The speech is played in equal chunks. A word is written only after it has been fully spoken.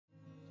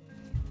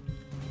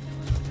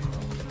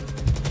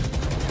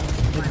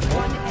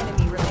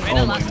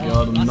my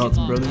god, I'm nuts,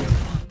 brother.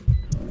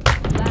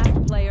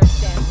 Last player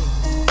standing.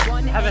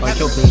 One I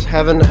killed him.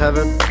 Heaven.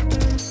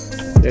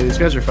 Yeah, these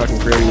guys are fucking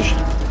cringe.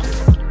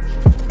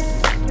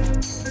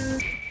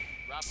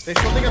 They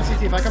still think I'm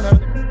CT. If I come out of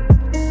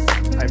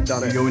there, I've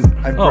done it.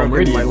 I've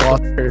broken my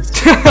lockers.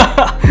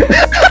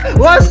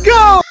 Let's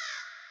go!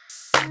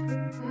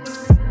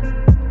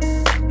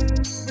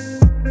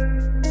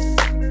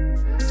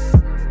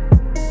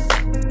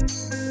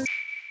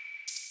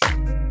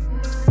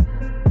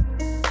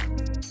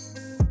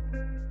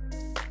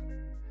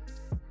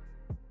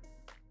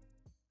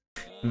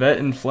 Vet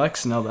and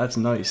flex, now that's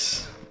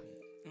nice.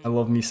 I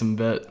love me some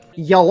vet.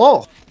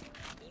 Yellow.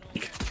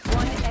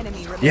 One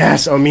enemy remaining.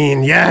 Yes, I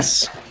mean,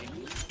 yes.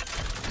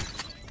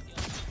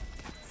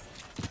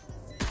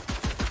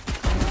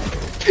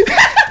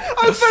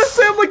 I was about to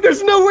say, I'm like,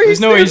 there's no way. There's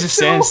no way he's just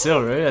standing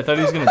still, right? I thought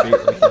he was gonna bait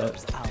like that.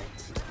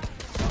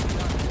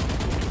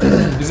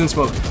 He's in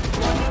smoke.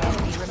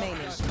 Enemy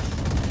remaining.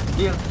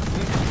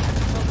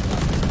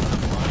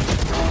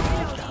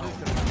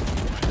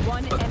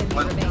 One enemy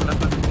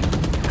remaining.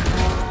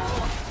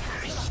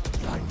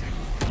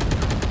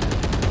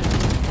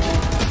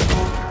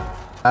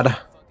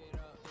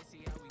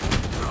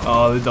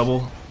 Oh, the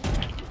double.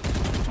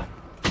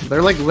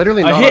 They're like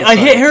literally not I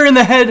hit her in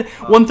the head,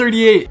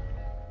 138.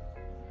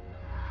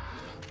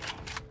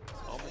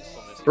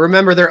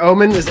 Remember, their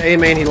Omen is A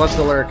main, he loves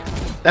to lurk.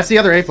 That's the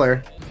other A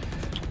player.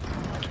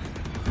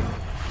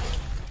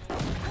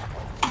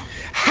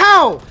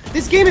 How?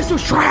 This game is so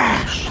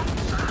trash!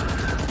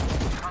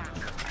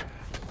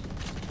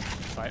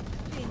 Right.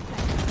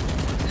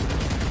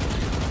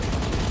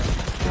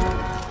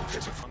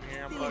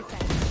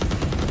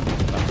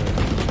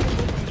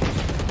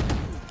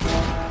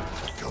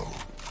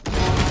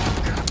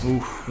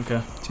 Oof,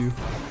 okay, 2.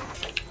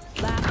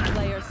 Last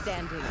player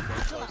standing.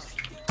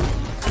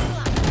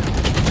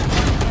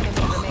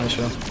 Nice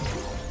shot.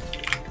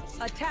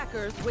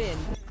 Attackers win.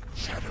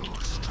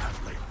 Shadows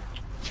traveling.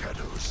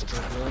 Shadows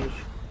traveling.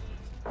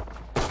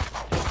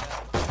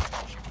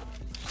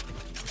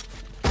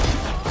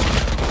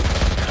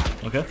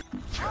 Okay.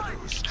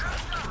 Shadows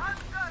traveling.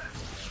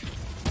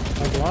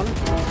 One.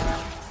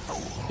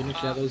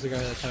 Finish that. That was the guy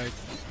that tagged.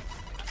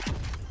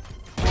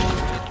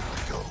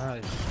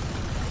 Nice.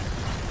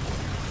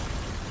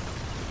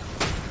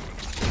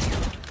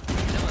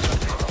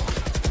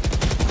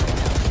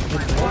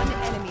 One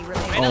enemy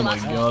remaining. Oh my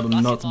god,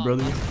 I'm nuts,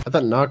 brother. I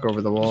thought knock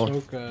over the wall.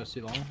 Smoke,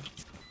 C long.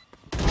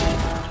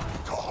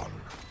 Gone.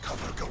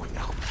 Cover going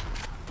out.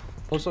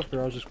 Close up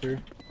garage is clear.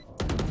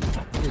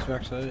 He's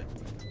backside.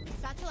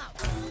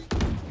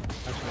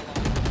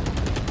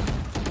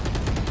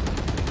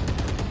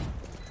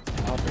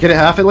 Get it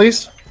half at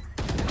least.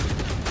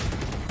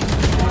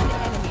 One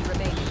enemy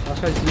remaining.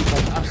 Last guy's deep.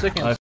 I'm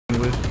sticking. I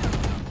with.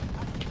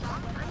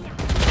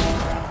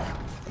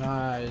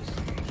 Nice.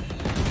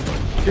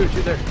 Two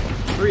there.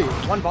 3.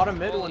 One bottom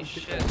mid, one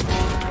shit.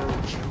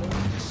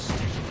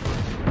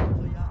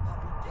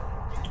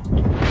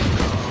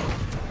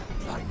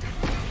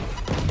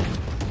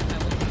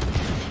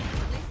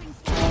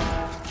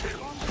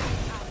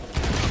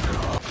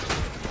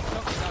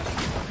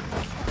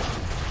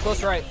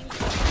 Close right.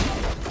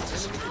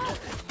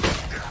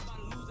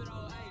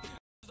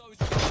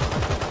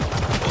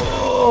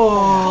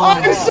 Oh,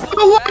 I'm so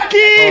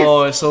lucky!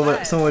 Oh, it's so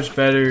much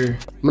better.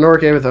 I'm gonna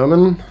work A with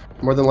Omen.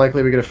 More than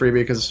likely we get a freebie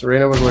because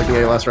Reyna was working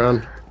A last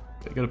round.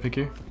 I gotta pick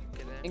here.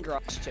 In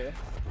garage too.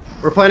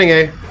 We're planning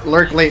A.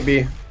 Lurk late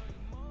B.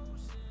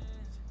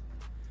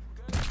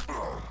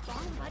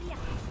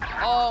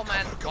 Oh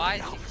man, why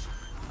is he?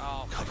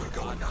 Oh my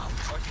god.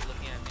 Of course he's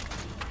looking at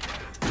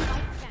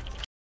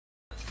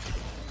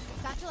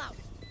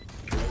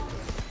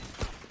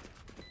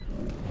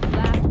me.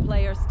 Last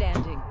player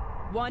standing.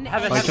 One I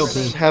enemy killed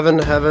him.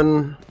 remaining.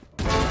 Heaven.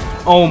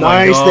 Oh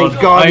my Nice, god.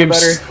 thank God I you am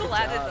better.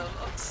 Landed them.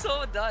 I'm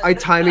so done. I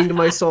timinged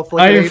myself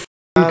like I an am A.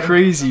 f***ing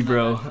crazy,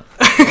 bro.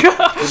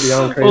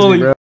 Beyond crazy, Holy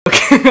bro.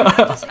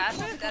 That's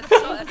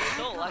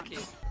so lucky.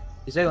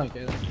 He's A link.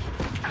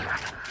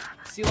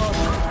 See long.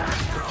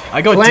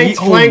 I got Flanked,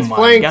 D. flanked, Oh my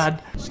flanked.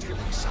 god.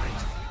 Stealing sight.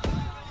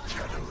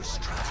 Shadows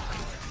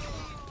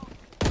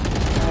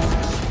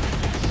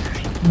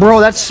traveling.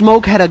 Bro, that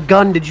smoke had a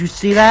gun. Did you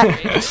see that?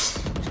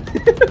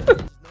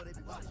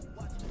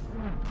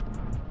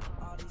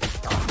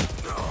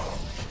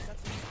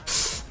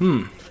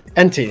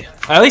 NT.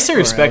 At least they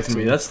respected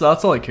me. That's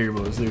all I care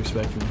about is they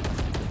respect me.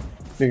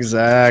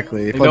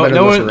 Exactly. Like,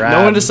 no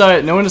one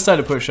decided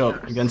to push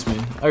up against me.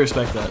 I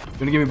respect that. You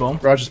wanna give me bomb?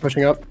 Raj is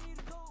pushing up.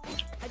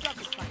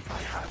 I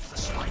have the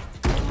sight.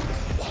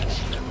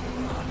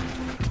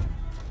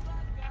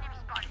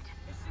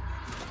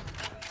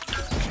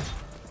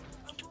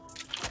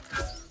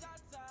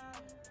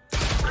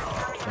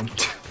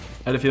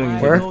 I had a feeling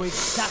Where?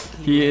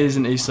 he is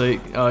an ace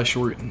like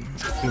short.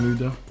 Gonna move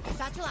though.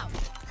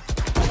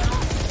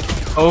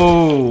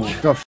 Oh,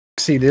 What the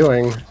f***'s he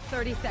doing?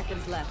 30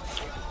 seconds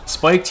left.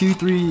 Spike 2,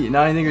 3.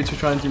 Now I think you're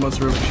trying 3 months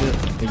of rope shit.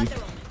 Thank you.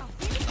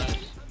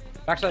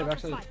 Backside.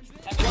 One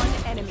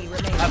enemy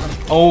remaining.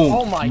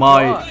 Oh, my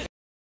my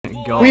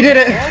god. We did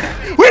it!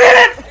 We did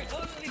it!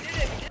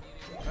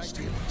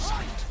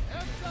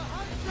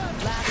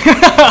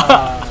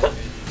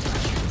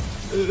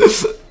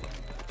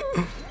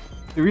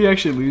 Did we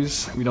actually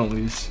lose? We don't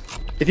lose.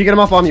 If you get him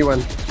off bomb, you win.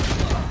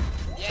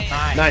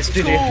 Nice. Nice,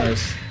 GG.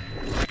 Nice.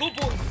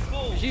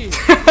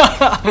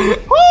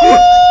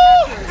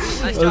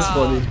 Nice That was job.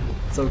 funny.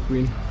 So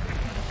queen.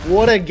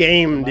 What a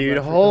game, dude.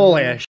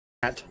 Holy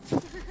shit.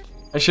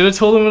 I should have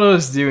told him what I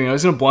was doing. I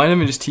was gonna blind him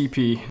and just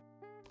TP.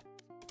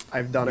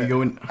 I've done You it.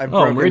 going? I've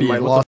Oh, I'm broken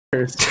radiant. my What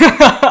lost.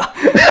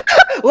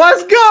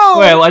 Let's go!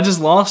 Wait, I just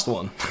lost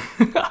one.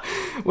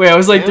 Wait, I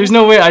was like, there's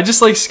no way. I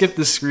just like skipped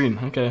the screen.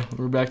 Okay,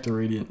 we're back to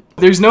Radiant.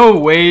 There's no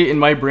way in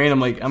my brain I'm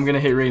like, I'm gonna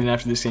hit Radiant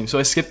after this game. So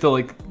I skipped the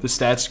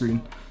stats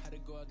screen.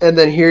 And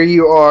then here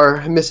you are,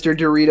 Mr.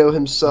 Dorito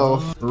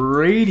himself.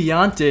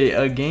 Radiante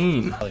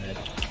again.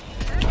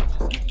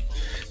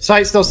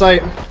 Sight, still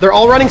sight. They're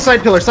all running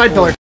side pillar, side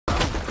pillar.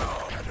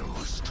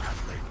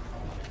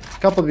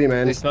 Couple B,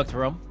 man. They smoked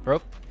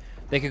rope.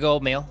 They could go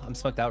male. I'm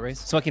smoked out, Raze.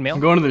 Smoking male.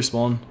 I'm going to their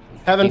spawn.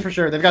 Heaven for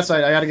sure. They've got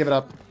sight. I gotta give it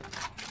up.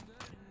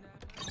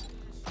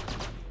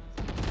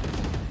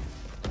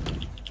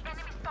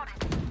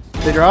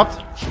 They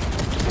dropped.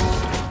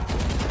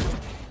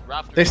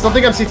 They still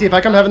think I'm CT. If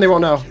I come heaven, they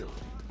won't know.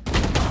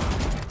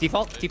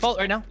 Default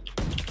right now.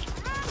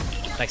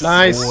 Nice.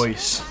 Nice.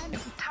 Voice.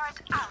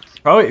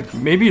 Probably,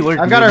 maybe lurk.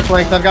 I've got our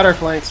flanked. I've got our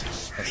flanked.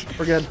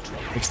 We're good.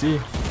 XD.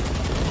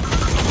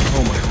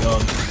 Oh my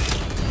god.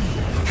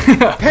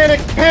 Panic!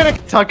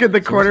 Panic! Tuck in the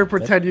corner.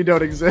 Pretend you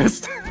don't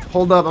exist.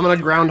 Hold up. I'm gonna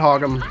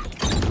groundhog him.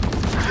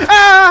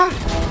 Ah!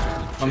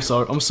 I'm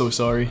sorry. I'm so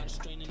sorry.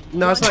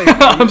 No, it's not. Your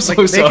fault. I'm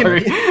so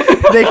sorry.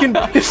 They can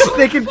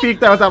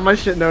peek that without my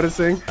shit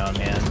noticing. Oh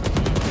man.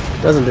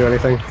 Doesn't do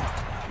anything.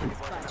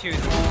 Two,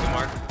 good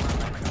mark.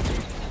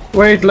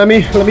 Wait, let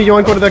me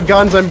yoink one of the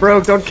guns. I'm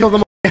broke. Don't kill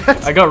them all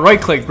yet. I got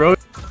right click, bro.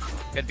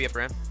 Could be a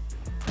brand.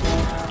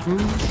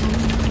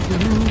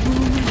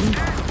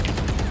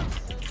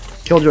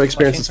 Killjoy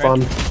experience is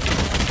fun.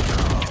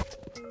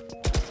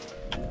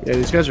 Yeah,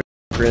 these guys are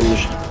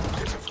cringe.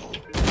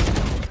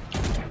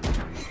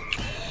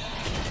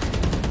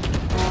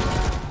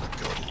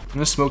 I'm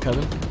gonna smoke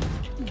heaven.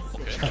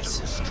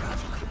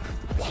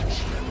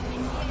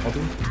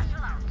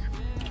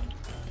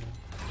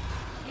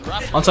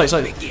 On site,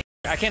 site.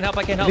 I can't help.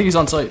 I think he's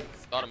on site.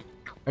 Got him.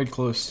 Right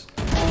close.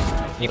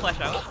 He flashed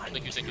out.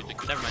 Thank you.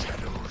 Never mind.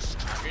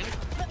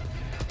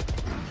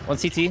 One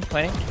CT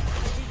planning.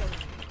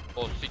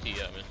 Oh, CT,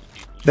 yeah, man.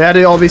 CT. They had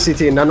to all be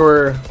CT. None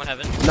are One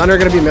heaven.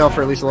 gonna be male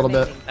for at least a little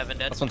bit. Heaven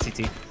dead. That's one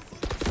CT.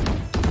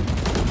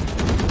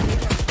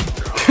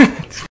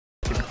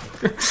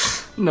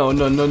 No.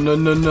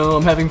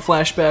 I'm having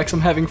flashbacks.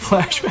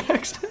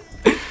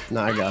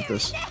 Nah, I got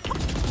this.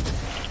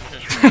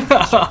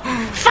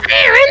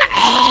 Fire in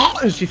the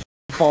air! She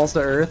falls to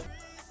earth.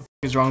 What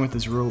is wrong with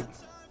this rope?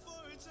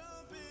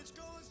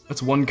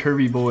 That's one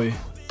curvy boy.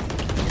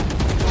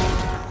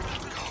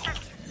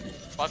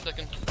 5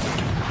 seconds.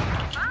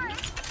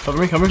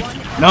 Cover me.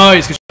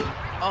 Nice.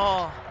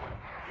 Oh.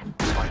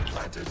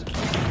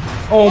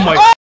 Oh my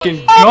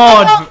fucking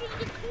god.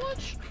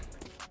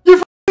 You're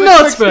fucking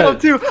nuts, man.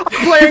 Too. I'm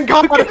playing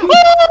God.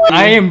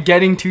 I am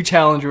getting to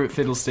challenger with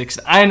Fiddlesticks,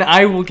 and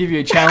I will give you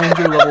a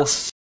challenger level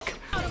suck.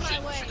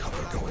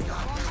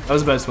 That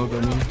was a bad smoke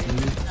on me.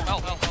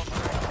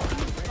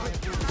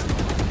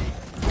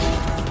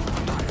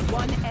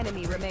 One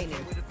enemy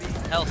remaining.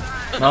 Health.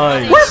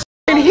 Nice. We're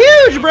f***ing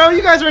huge, bro.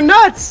 You guys are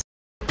nuts.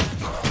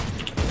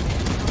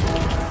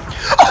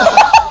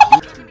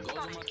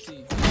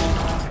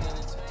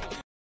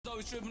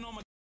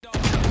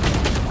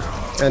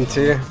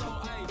 NT.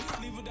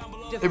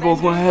 They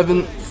both want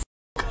heaven.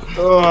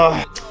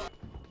 Ugh.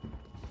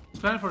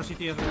 Plan for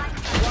CT as well.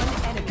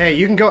 Hey,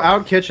 you can go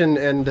out kitchen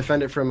and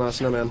defend it from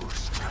Snowman.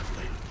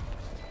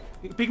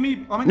 Pick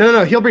me. Oh my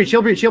No. He'll breach.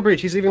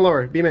 He's leaving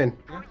lower. B main.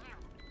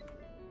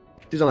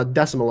 He's on a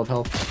decimal of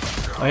health.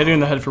 I hit him in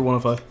the head for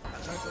 105.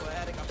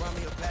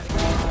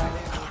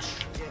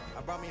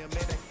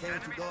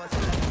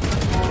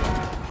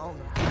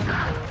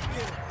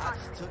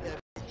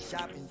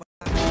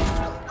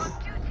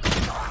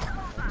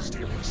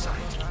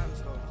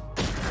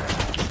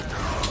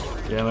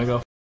 Yeah, I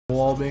got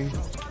wall bang.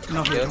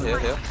 No heal. No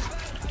heal.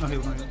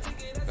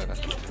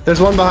 There's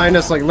one behind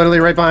us, like literally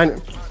right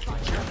behind.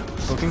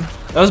 Poking.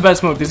 That was a bad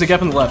smoke. There's a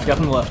gap in the left.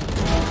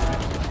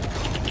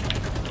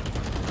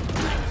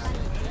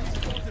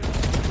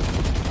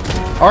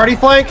 Already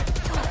flank.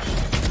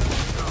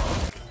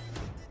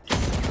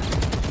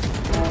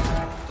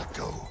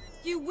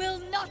 You will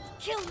not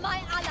kill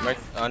my ally. Right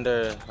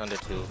under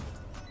 2.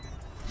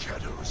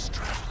 Shadows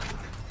traveling.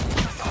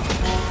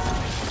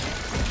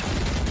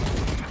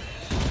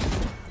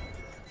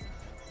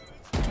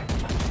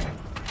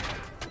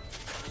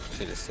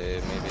 Should have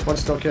saved maybe.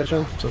 One's still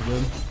kitchen. So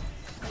good.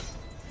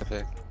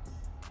 Perfect.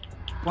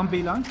 One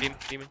B long.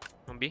 Demon.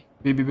 On B.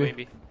 B.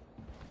 B.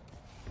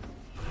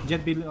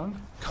 Jet B long.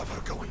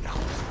 Cover going out.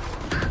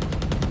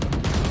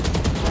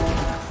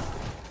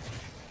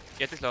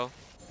 Yeti is low.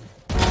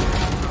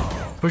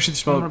 Push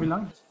it, One more smoke.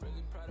 below.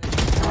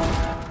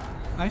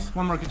 Nice.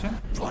 One more kitchen.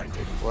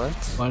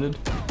 What? Blinded.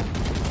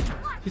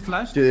 He's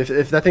flashed. Dude,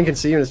 if that thing can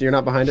see you and you're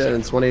not behind it and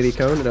it's 180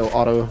 cone, it'll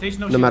auto Stage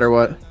no no matter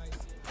what.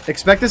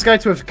 Expect this guy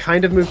to have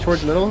kind of moved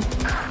towards middle.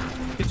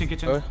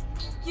 Kitchen.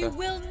 You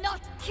will not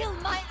kill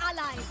my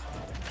allies.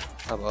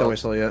 Don't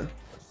whistle yet.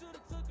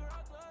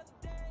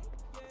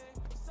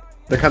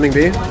 They're coming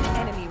B. One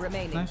enemy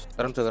remaining. Nice.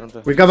 Let him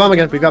to. We've got bomb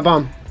again. We've got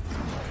bomb.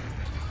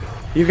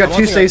 You've got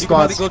two safe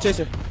spots. Go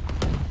chaser.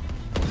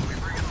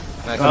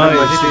 Nice.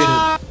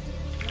 Nice.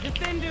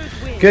 Defenders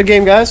win. Good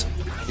game, guys.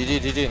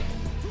 GG.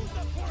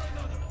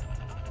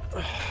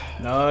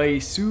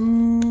 Nice.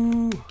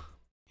 Ooh.